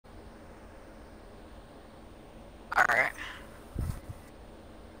Alright.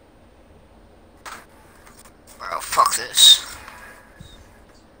 Bro, fuck this.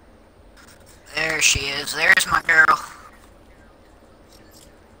 There she is. There's my girl.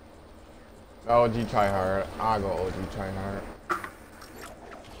 OG try hard. I'll go OG try hard.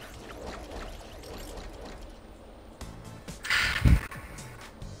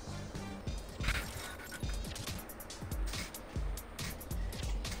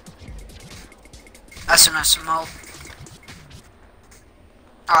 That's an SMO.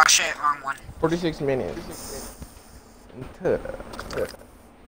 Oh shit, wrong one. 46 minutes. The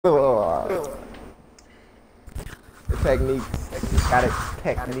techniques. Got it.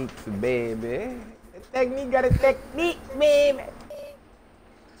 Techniques, baby. The technique got a technique, baby.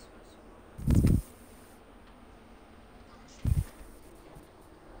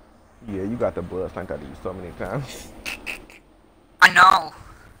 Yeah, you got the blood slank out of you so many times. I know.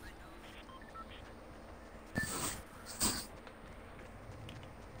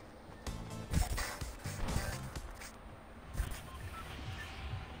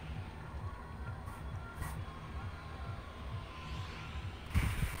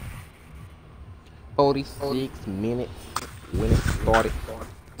 "46 minutes when it started."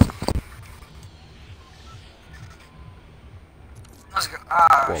 Let's go.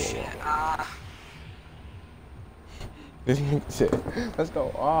 Oh Whoa, shit. This nigga said, "Let's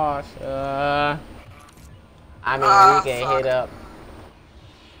go." Oh, I mean, we can hit up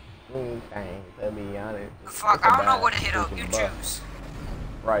anything, to be honest. Fuck, I don't know what to hit up. You choose.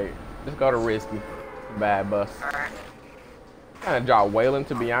 Right. Just go to risky. Bad bus. Alright. Kind of drop Wailing,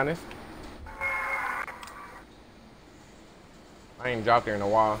 to be honest. I ain't dropped there in a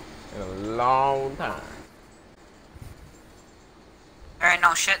while. In a long time. There ain't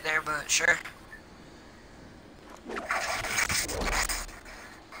no shit there, but sure.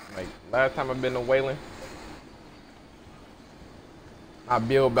 Like, last time I've been to Wailing, I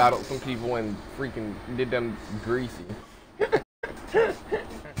build battled some people and freaking did them greasy.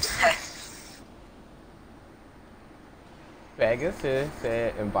 Pegasus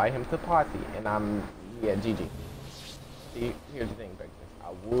said invite him to party, and I'm, yeah, GG. See, here's the thing, Pegasus.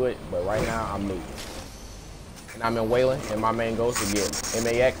 I would, but right now I'm losing. And I'm in Wailing, and my main goal is to get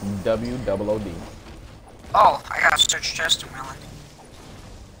MAXWOOD. Oh, I got a search chest in Melon.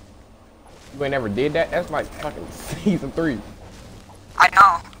 You ain't never did that? That's like fucking season 3. I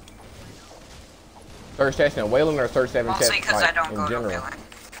know. Search chest in Wailing or search 7 chest Mostly because like, I don't in go general? to Melon.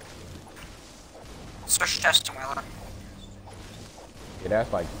 Search chest in Melon. Yeah,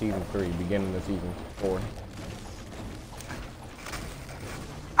 that's like season 3, beginning of season 4.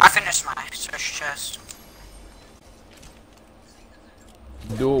 I finished my search chest.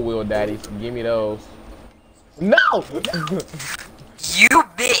 Dual wheel daddy, give me those. No! You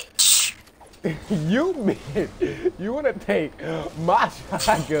bitch! You bitch! You wanna take my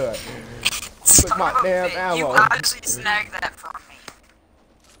shotgun? With my damn ammo. You obviously snagged that from me.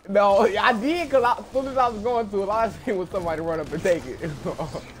 No, I did, cause as soon as I was going to it, all I seen was somebody run up and take it.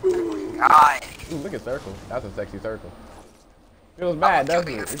 God. Ooh, look at circle. That's a sexy circle. Feels bad,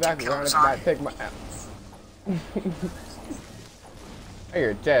 doesn't it? Exactly. Run up and take my ammo. Hey,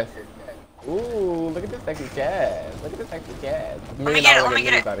 your chest. Ooh, look at this sexy chest. Look at this sexy chest. Let me get it, let me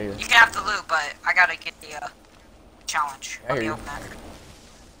get it. Out of here. You can have the loot, but I gotta get the challenge. Let me open that.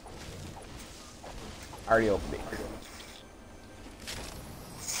 I already opened it.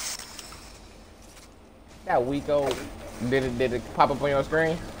 That Wico, did it pop up on your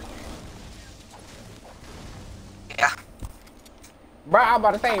screen? Yeah. Bro, I'm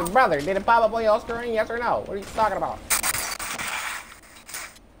about to say, brother, did it pop up on your screen? Yes or no? What are you talking about?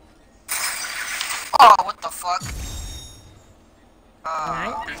 Oh, what the fuck?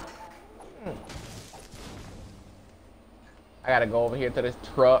 I gotta go over here to this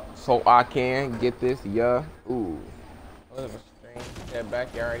truck so I can get this, yeah. Ooh. Look at the string. Step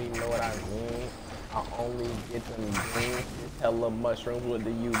back, you already know what I mean. I only get them greens. Hella mushrooms, what do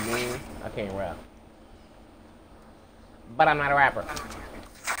you mean? I can't rap. But I'm not a rapper.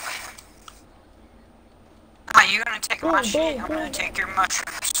 Ah, you're gonna take my shit, I'm gonna take your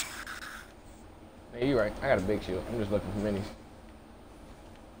mushrooms. Yeah, you're right. I got a big shield. I'm just looking for minis.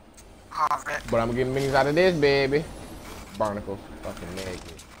 Oh, rip. But I'm getting minis out of this, baby. Barnacles. Fucking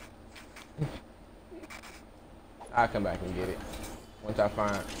naked. I'll come back and get it. Once I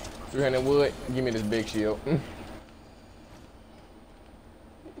find 300 wood, give me this big shield.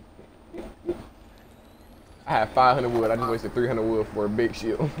 I have 500 wood. I just wasted 300 wood for a big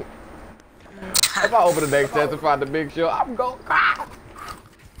shield. If I open the next chest and find the big shield, I'm going to cry.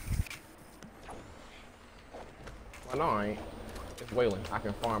 Well, no, I ain't. It's Wailing. I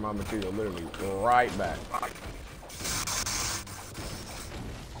can farm my material literally right back.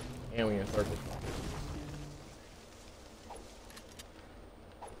 And we in circles.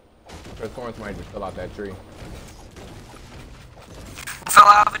 Because Torrance might just fill out that tree. Fell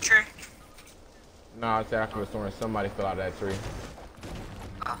out of a tree? No, I said after the storm, somebody fell out of that tree.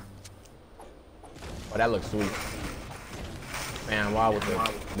 Oh. Oh, that looks sweet. Man, why with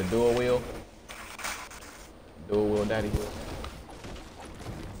the dual wheel? Dual wheel daddy.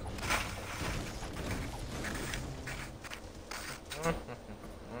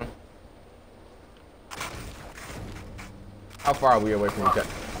 How far are we away from each other?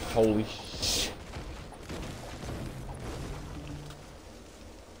 Holy shit.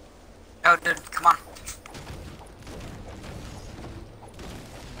 Oh, dude, come on.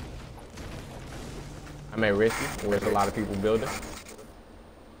 I made risky, where there's a lot of people building.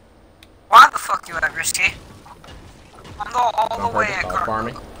 Why the fuck you at risky? I'm all the way at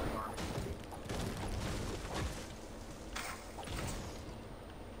farming.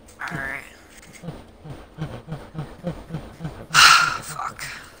 Alright. Fuck.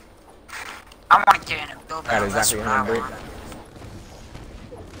 I want to get in and build that. Exactly 100 bricks.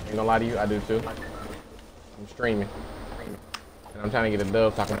 Ain't gonna lie to you, I do too. I'm streaming. And I'm trying to get a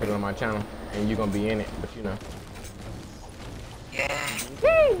dub so I can put it on my channel. And you're gonna be in it, but you know. Yeah.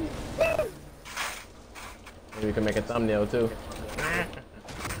 Maybe we can make a thumbnail too.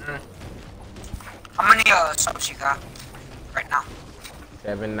 How many subs you got right now?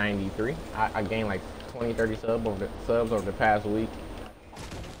 793. I gained like 20-30 subs over the past week.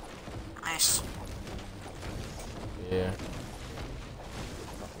 Nice. Yeah.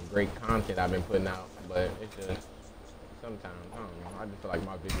 Some great content I've been putting out, but it's just sometimes I don't know. I just feel like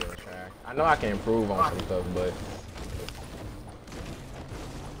my videos are trash. I know I can improve on some stuff, but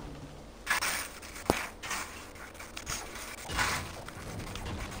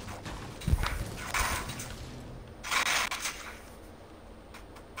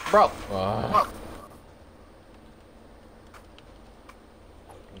bro. I'm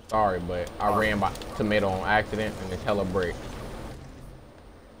sorry, but I ran by tomato on accident and it's hella brick.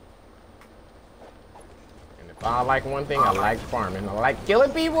 And if I like one thing, I like farming. I like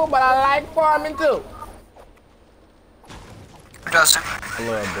killing people, but I like farming too. Who doesn't? I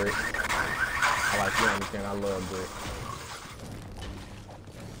love brick. I like you understand. I love brick.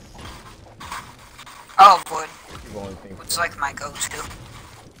 Oh, boy. It's like my go-to.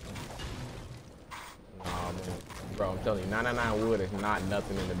 Nah, man. Bro, I'm telling you, 99 wood is not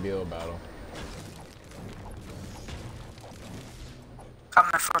nothing in the build battle.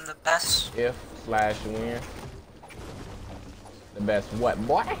 Coming from the best. If/win. The best what,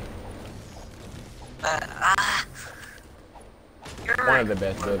 boy? You're one of the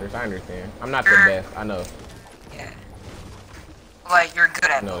best builders, I understand. I'm not the best, I know. Yeah. Like, you're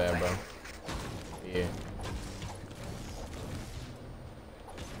good at I know that, building. bro. Yeah.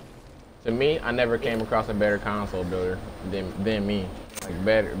 To me, I never came across a better console builder than me. Like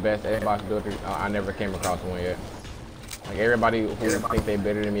best Xbox builder, I never came across one yet. Like everybody who think they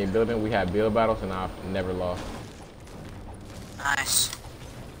better than me in building, we have build battles and I've never lost. Nice.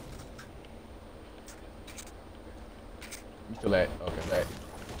 You still at? Okay.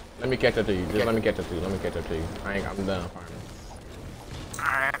 Let me catch up to you. Just let me catch up to you. I'm done farming.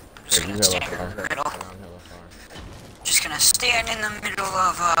 Alright. I'm just gonna stand in the middle. Just gonna stand in the middle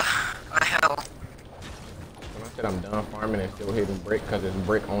of a hill. When I said I'm done farming and still hitting brick because it's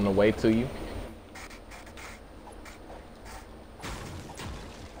brick on the way to you.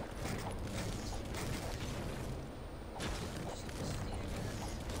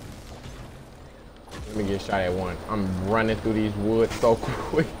 Let me get shot at one. I'm running through these woods so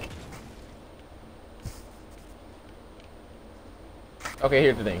quick. Okay,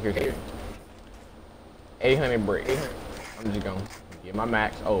 here's the thing. 800 bricks. I'm just gonna get my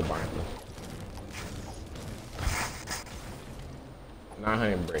max. Oh, Barnes.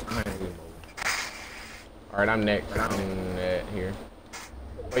 900 bricks. Alright, I'm next. I'm at here.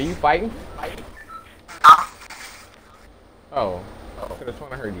 Are you fighting? Oh. I could have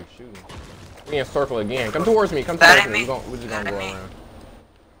sworn I heard you shooting. We in circle again. Come towards me. Come towards me. We're just gonna go around.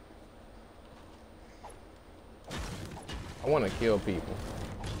 I want to kill people.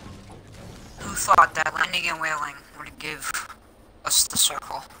 Who thought that landing and whaling would give us the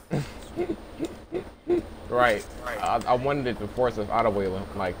circle? Right. I wanted it to force us out of whaling,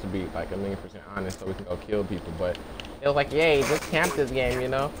 like to be like 1,000,000% honest, so we can go kill people. But it was like, yay, just camp this game, you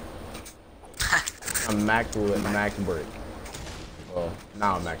know. I'm max wood, max brick. Well,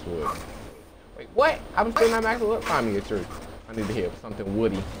 now I'm max wood. Wait, what? I'm still not max wood. Find me a tree. I need to hit something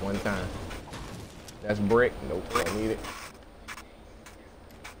woody one time. That's brick. Nope, I don't need it.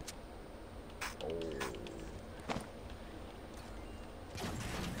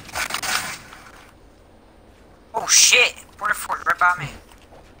 by me.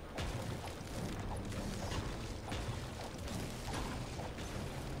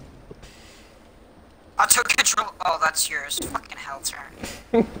 I took control. Oh, that's yours. Fucking hell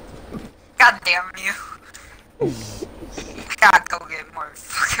turn. God damn you. I gotta go get more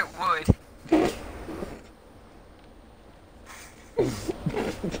fucking wood.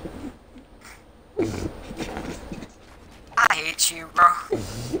 I hate you, bro.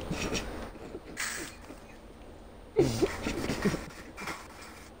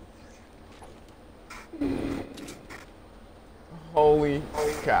 Holy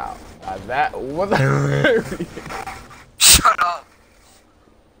cow. That was hilarious. Shut up.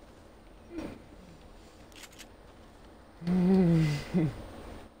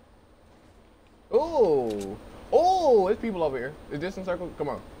 Ooh. Oh, there's people over here. Is this in circle? Come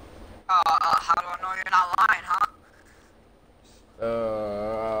on. How do I know you're not lying, huh?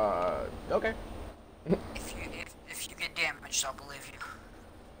 Okay. If you get damaged, I'll believe you.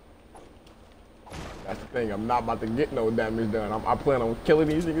 That's the thing. I'm not about to get no damage done. I plan on killing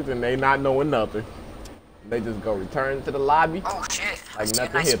these niggas and they not knowing nothing. They just go return to the lobby. Oh shit! Like I see a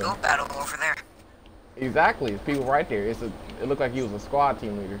nothing nice hit them. build battle over there. Exactly. It's people right there. It looked like he was a squad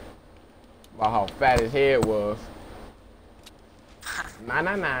team leader. About how fat his head was.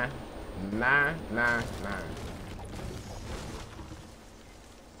 Nah.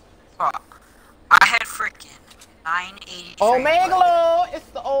 Oh, I had freaking 980. Omegalo! It's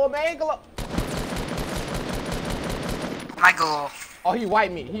the Omegalo! Michael. Oh, he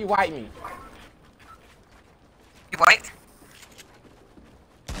wiped me. He wiped me. You white?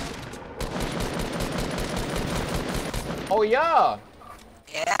 Oh, yeah.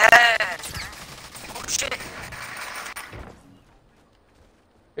 Yeah. Oh shit.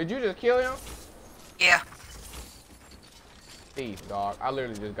 Did you just kill him? Yeah. Jeez, dog. I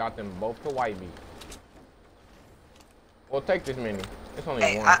literally just got them both to wipe me. Well, take this mini. It's only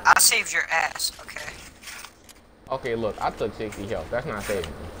Hey, one. I saved your ass, okay? Okay, look. I took 60 health. That's not saving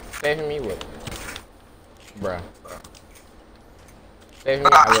me. Saving me what? Bruh. Saving me,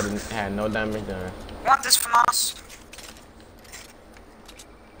 I would have had no damage done. You want this from us?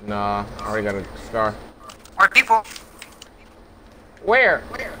 Nah, I already got a scar. Or people? Where?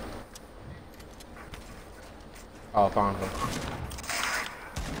 Oh, found him.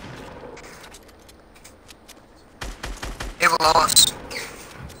 They below us.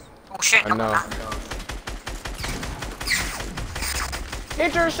 Oh shit, I no, know. not.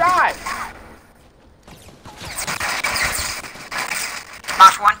 Hit your shot!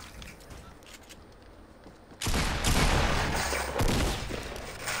 Knocked one.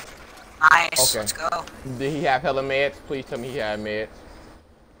 Nice, Okay. let's go. Did he have hella meds? Please tell me he had meds.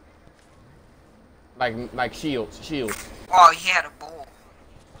 Like shields. Oh, he had a bowl.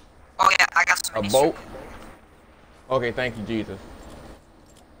 Oh yeah, I got some. A boat? Okay, thank you, Jesus.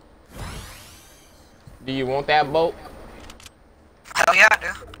 Do you want that boat? Hell yeah, I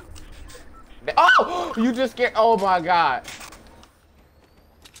do. Oh! You just scared. Oh my god.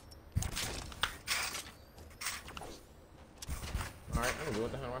 Alright, I'm gonna go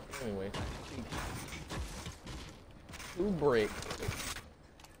with the hunter rifle anyway. 2 bricks.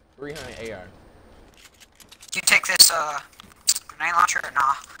 300 AR. You take this grenade launcher or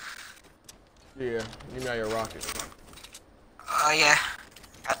nah? Yeah, give me all your rockets. Yeah,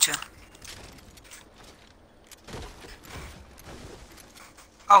 got to.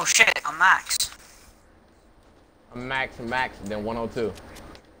 Oh shit, I'm max. I'm max, then 102.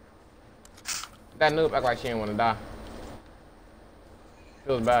 That noob act like she didn't want to die.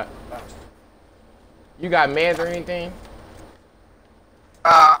 Feels bad. You got meds or anything?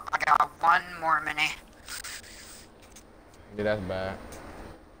 I got one more mini. Yeah, that's bad.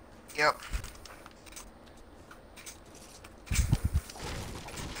 Yep.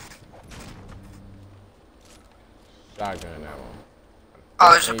 Shotgun that one.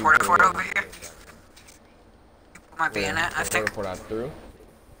 Oh, there's a porta fort over here. People might be in it, I think. Porta fort I threw.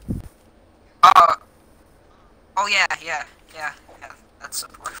 Oh yeah. That's a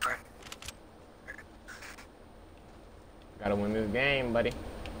porta fort. Gotta win this game, buddy.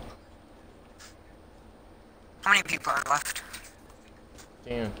 How many people are left?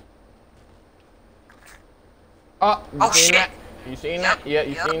 10. Oh, you Oh seen shit! that? You seen that? Yeah,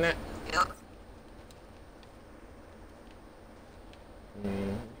 you seen that? Yep.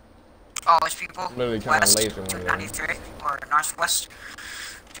 Mm. Oh, there's people Literally trying to west, laser one of them. 293, or northwest,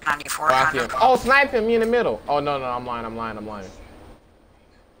 294. Oh, I see him. Oh, snipe him, me in the middle. Oh, no, I'm lying. I'll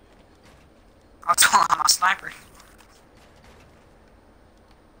tell him I'm a sniper.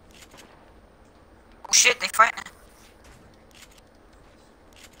 Oh shit, they fighting.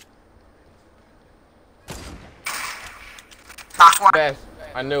 Knocked one. Best.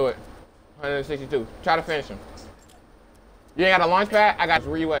 I knew it. 162. Try to finish him. You ain't got a launch pad? I got you.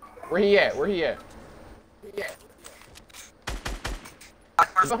 Where you at? Where he at? Where he at?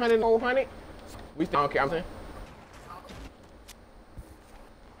 It's 100 old 100. We still don't care. I'm saying.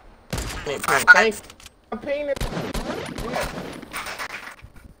 Thank you. I'm paying it.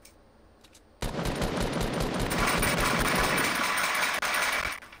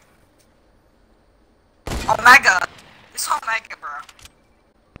 Omega. This Omega, bro.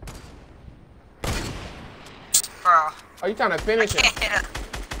 Bro. Are you trying to finish him? Can't hit it.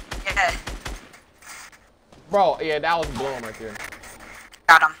 Yeah. Bro, yeah, that was blowing right there.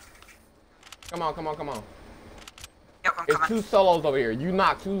 Got him. Come on, come on, come on. Yep, I'm It's coming. 2 solos over here. You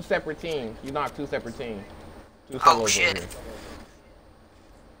knocked 2 separate teams. You knocked 2 separate teams. 2 solos Oh, over shit. here.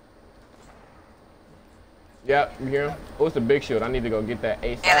 Yep, you hear him? Oh, it's a big shield. I need to go get that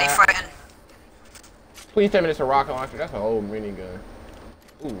ASAP. Yeah, they fighting. Please tell me this is a rocket launcher. That's an old minigun.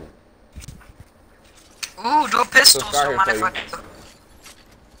 Ooh. Ooh, dual pistols. start Don't here mind for if you. I do.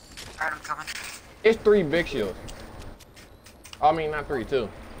 Alright, I'm coming. It's 3 big shields. I mean, not 3, 2.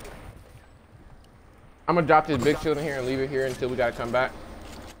 I'm gonna drop this big shield in here and leave it here until we gotta come back.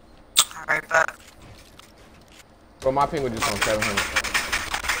 Alright, bet. Bro, my ping was just on 700.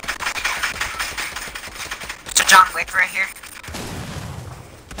 It's a John Wick right here.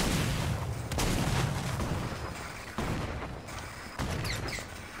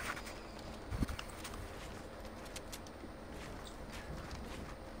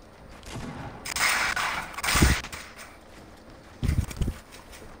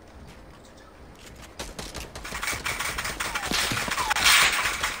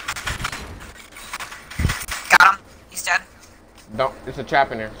 Got him. He's dead. Don't, it's a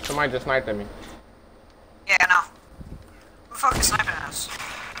trap in there. Somebody just sniped at me. Yeah, I know. Who the fuck is sniping at us?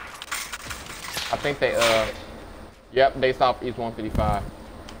 I think they, yep, they stopped East 155.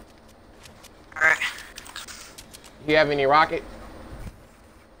 Alright. You have any rockets?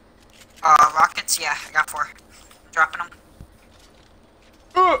 Rockets? Yeah, I got 4. Dropping them.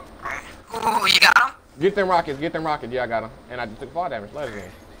 Uh! Alright. Ooh, you got them? Get them rockets, get them rockets. Yeah, I got them. And I just took fall damage. Let it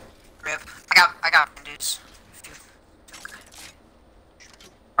in. Rip. I got dudes.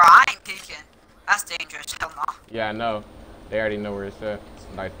 Bro, I ain't peeking. That's dangerous. Hell no. Yeah, I know. They already know where it's at.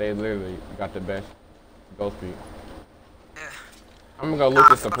 Like, they literally got the best ghost speed. Yeah. I'm gonna go loot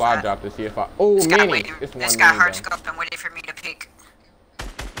the supply drop to see if I. Oh, This guy, mini! this It's guy one hard mini, though. scoped and waiting for me to peek.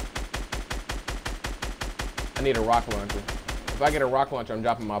 I need a rocket launcher. If I get a rocket launcher, I'm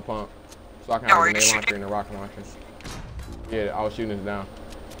dropping my pump. So I can No, have are a you grenade launcher shooting? and a rocket launcher. Yeah, I was shooting this down.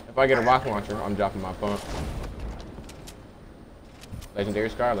 If I get a rocket launcher, I'm dropping my pump. Legendary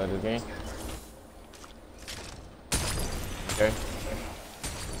Scar, let this game. Okay.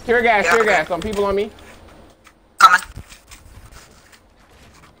 Tear gas, Yeah, tear okay. gas. Some people on me. Coming.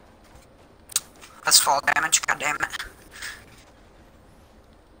 That's fall damage. God damn it.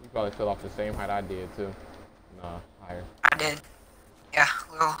 You probably fell off the same height I did too. Nah, higher. I did. Yeah,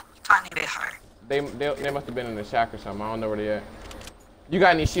 a little tiny bit higher. They must have been in the shack or something. I don't know where they at. You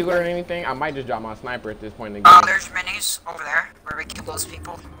got any shield or anything? I might just drop my sniper at this point in the game. There's minis over there where we kill those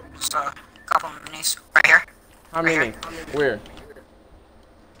people. Just a couple of minis right here. How right many? here. Where?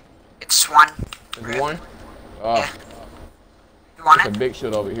 It's one. Is one? Oh, Yeah. You want it's a it? big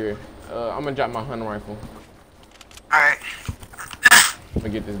shield over here. I'm gonna drop my hunting rifle. Alright. I'm gonna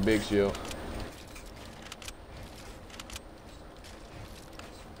get this big shield.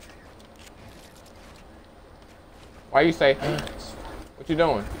 Why you say? What you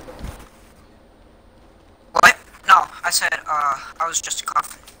doing? What? No, I said, I was just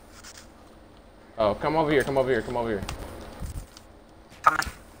coughing. Oh, come over here, come over here, come over here. Coming.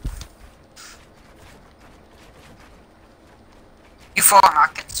 You full on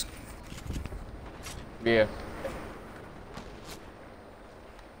rockets. Yeah.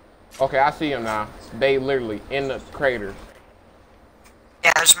 Okay, I see them now. They literally in the craters.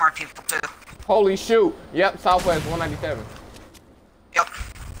 Yeah, there's more people too. Holy shoot. Yep, Southwest 197. Yep.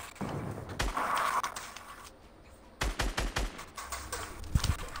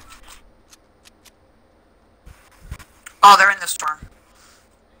 Oh, they're in the storm.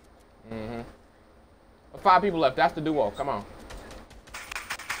 Mm-hmm. 5 people left. That's the duo. Come on.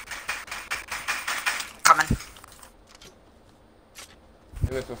 Coming.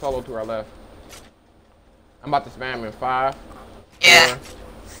 And it's a solo to our left. I'm about to spam in 5, Yeah. 4,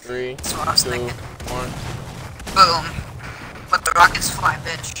 3, That's what I was 2, thinking. 1. Boom. Let the rockets fly,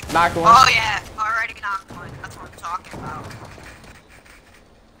 bitch. Knocked one. Oh yeah, already knocked one. That's what I'm talking about.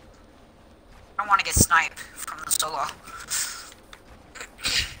 I don't want to get sniped from the solo.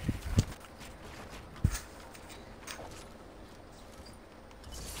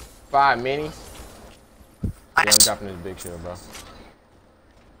 5 minis. Yeah, I'm Nice. dropping this big shield, bro.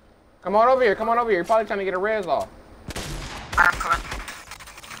 Come on over here. Come on over here. You're probably trying to get a res off. I'm coming.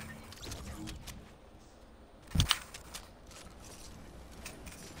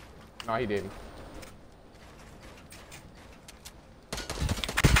 No, he didn't.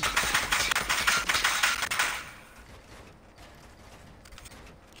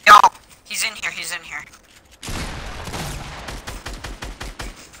 Yo, he's in here. He's in here.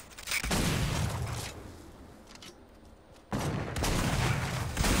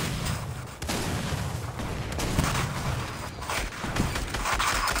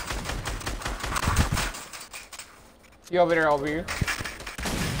 He over there, over here.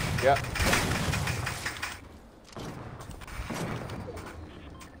 Yep.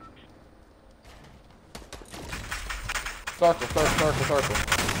 Circle, circle, circle, circle.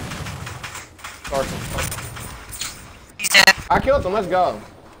 Circle. He's dead. I killed him, let's go.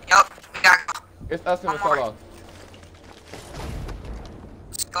 Yup, we gotta go. It's us in the One more. solo.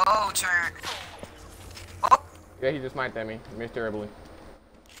 Let's go, turn. Oh, Yeah, he just sniped at me. Missed terribly.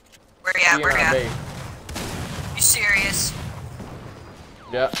 where you He at? in Where you our at? base. You serious?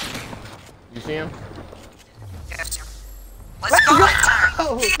 Yep. You see him? Yes, sir. Let's go,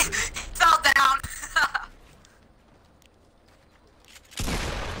 turn. He fell down.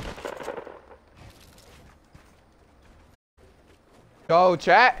 Go,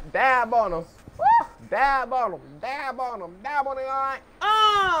 chat. Dab on him. Woo! Dab on him. Dab on him. Dab on the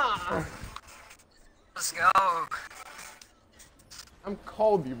line. Let's go. I'm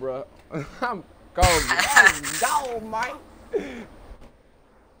Kobe, bro. I'm Kobe. Let's go, Mike.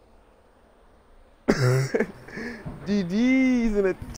 GG's in a